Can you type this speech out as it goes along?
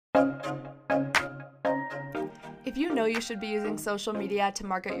If you know you should be using social media to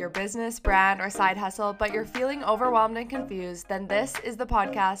market your business, brand, or side hustle, but you're feeling overwhelmed and confused, then this is the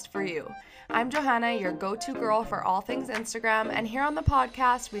podcast for you. I'm Johanna, your go-to girl for all things Instagram, and here on the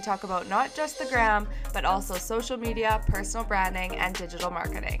podcast, we talk about not just the gram, but also social media, personal branding, and digital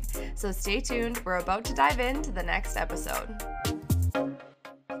marketing. So stay tuned, we're about to dive into the next episode.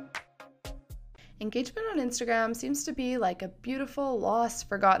 Engagement on Instagram seems to be like a beautiful, lost,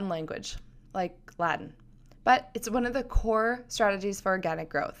 forgotten language, like Latin. But it's one of the core strategies for organic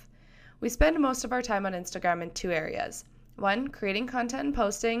growth. We spend most of our time on Instagram in two areas. One, creating content and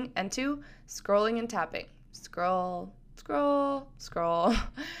posting, and two, scrolling and tapping. Scroll.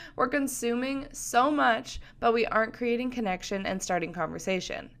 We're consuming so much, but we aren't creating connection and starting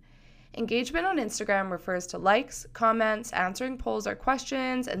conversation. Engagement on Instagram refers to likes, comments, answering polls or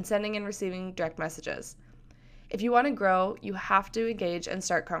questions, and sending and receiving direct messages. If you want to grow, you have to engage and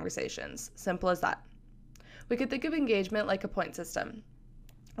start conversations. Simple as that. We could think of engagement like a point system.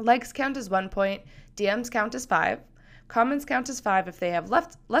 Likes count as 1 point, DMs count as 5, comments count as 5 if they have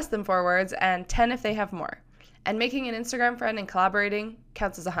less than 4 words, and 10 if they have more. And making an Instagram friend and collaborating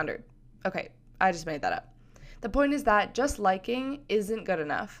counts as 100. Okay, I just made that up. The point is that just liking isn't good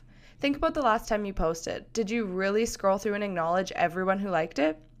enough. Think about the last time you posted. Did you really scroll through and acknowledge everyone who liked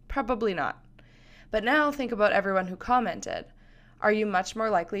it? Probably not. But now think about everyone who commented. Are you much more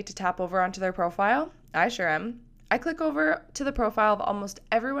likely to tap over onto their profile? I sure am. I click over to the profile of almost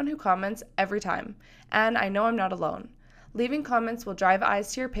everyone who comments every time, and I know I'm not alone. Leaving comments will drive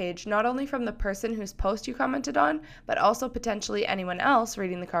eyes to your page not only from the person whose post you commented on, but also potentially anyone else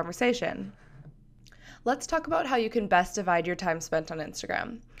reading the conversation. Let's talk about how you can best divide your time spent on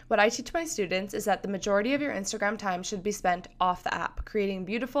Instagram. What I teach my students is that the majority of your Instagram time should be spent off the app, creating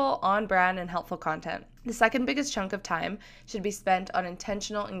beautiful, on-brand, and helpful content. The second biggest chunk of time should be spent on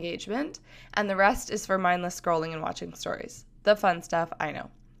intentional engagement, and the rest is for mindless scrolling and watching stories. The fun stuff, I know.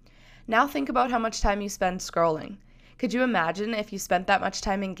 Now think about how much time you spend scrolling. Could you imagine if you spent that much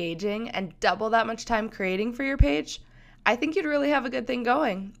time engaging and double that much time creating for your page? I think you'd really have a good thing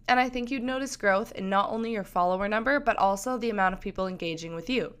going, and I think you'd notice growth in not only your follower number, but also the amount of people engaging with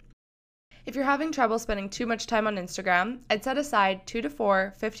you. If you're having trouble spending too much time on Instagram, I'd set aside 2 to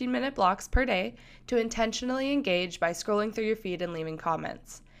 4 15-minute blocks per day to intentionally engage by scrolling through your feed and leaving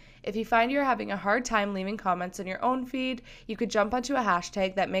comments. If you find you're having a hard time leaving comments in your own feed, you could jump onto a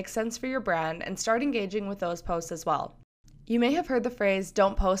hashtag that makes sense for your brand and start engaging with those posts as well. You may have heard the phrase,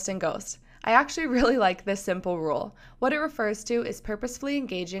 don't post and ghost. I actually really like this simple rule. What it refers to is purposefully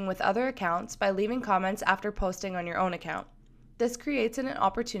engaging with other accounts by leaving comments after posting on your own account. This creates an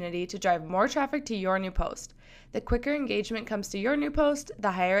opportunity to drive more traffic to your new post. The quicker engagement comes to your new post,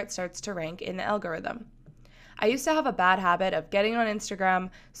 the higher it starts to rank in the algorithm. I used to have a bad habit of getting on Instagram,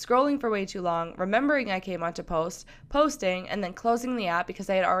 scrolling for way too long, remembering I came on to post, posting, and then closing the app because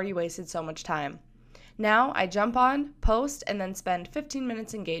I had already wasted so much time. Now I jump on, post, and then spend 15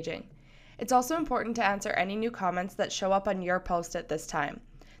 minutes engaging. It's also important to answer any new comments that show up on your post at this time.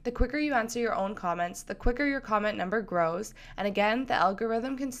 The quicker you answer your own comments, the quicker your comment number grows, and again, the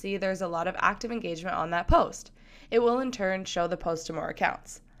algorithm can see there's a lot of active engagement on that post. It will in turn show the post to more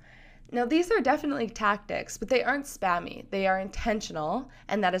accounts. Now, these are definitely tactics, but they aren't spammy. They are intentional,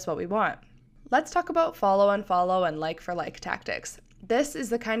 and that is what we want. Let's talk about follow, unfollow, and like for like tactics. This is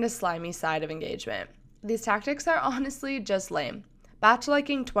the kind of slimy side of engagement. These tactics are honestly just lame. Batch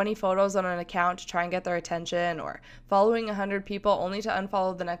liking 20 photos on an account to try and get their attention, or following 100 people only to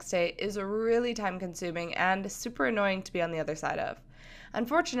unfollow the next day is really time consuming and super annoying to be on the other side of.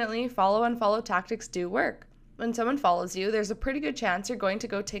 Unfortunately, follow-unfollow tactics do work. When someone follows you, there's a pretty good chance you're going to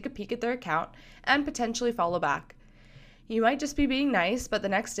go take a peek at their account and potentially follow back. You might just be being nice, but the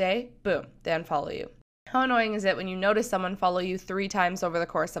next day, boom, they unfollow you. How annoying is it when you notice someone follow you 3 times over the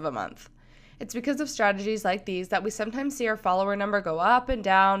course of a month? It's because of strategies like these that we sometimes see our follower number go up and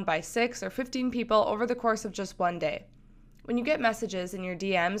down by 6 or 15 people over the course of just one day. When you get messages in your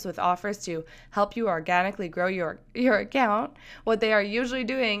DMs with offers to help you organically grow your account, what they are usually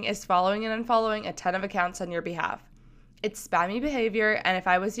doing is following and unfollowing a ton of accounts on your behalf. It's spammy behavior, and if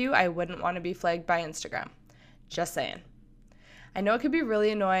I was you, I wouldn't want to be flagged by Instagram. Just saying. I know it could be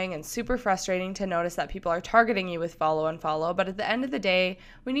really annoying and super frustrating to notice that people are targeting you with follow and unfollow, but at the end of the day,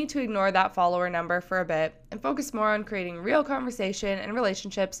 we need to ignore that follower number for a bit and focus more on creating real conversation and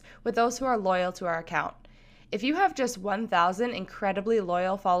relationships with those who are loyal to our account. If you have just 1,000 incredibly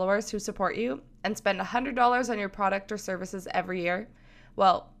loyal followers who support you and spend $100 on your product or services every year,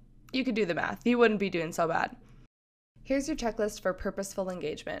 well, you could do the math. You wouldn't be doing so bad. Here's your checklist for purposeful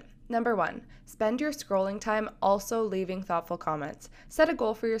engagement. Number 1, spend your scrolling time also leaving thoughtful comments. Set a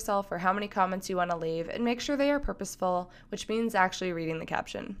goal for yourself for how many comments you want to leave and make sure they are purposeful, which means actually reading the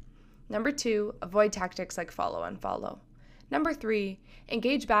caption. Number 2, avoid tactics like follow and unfollow. Number 3,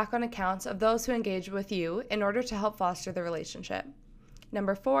 engage back on accounts of those who engage with you in order to help foster the relationship.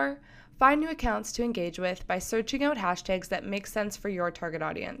 Number 4, find new accounts to engage with by searching out hashtags that make sense for your target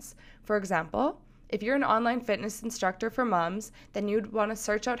audience. For example, if you're an online fitness instructor for moms, then you'd want to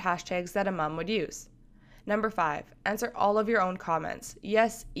search out hashtags that a mom would use. Number 5, answer all of your own comments.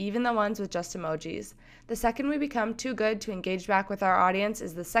 Yes, even the ones with just emojis. The second we become too good to engage back with our audience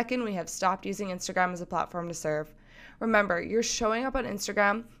is the second we have stopped using Instagram as a platform to serve. Remember, you're showing up on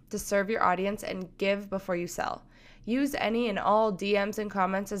Instagram to serve your audience and give before you sell. Use any and all DMs and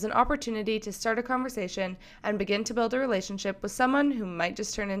comments as an opportunity to start a conversation and begin to build a relationship with someone who might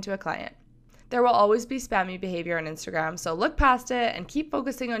just turn into a client. There will always be spammy behavior on Instagram, so look past it and keep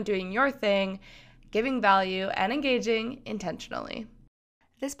focusing on doing your thing, giving value, and engaging intentionally.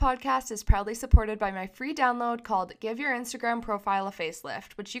 This podcast is proudly supported by my free download called Give Your Instagram Profile a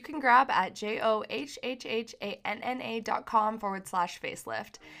Facelift, which you can grab at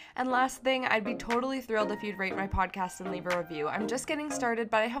johhhhanna.com/facelift. And last thing, I'd be totally thrilled if you'd rate my podcast and leave a review. I'm just getting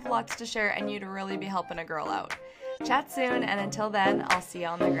started, but I have lots to share and you'd really be helping a girl out. Chat soon, and until then, I'll see you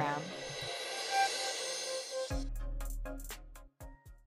on the gram.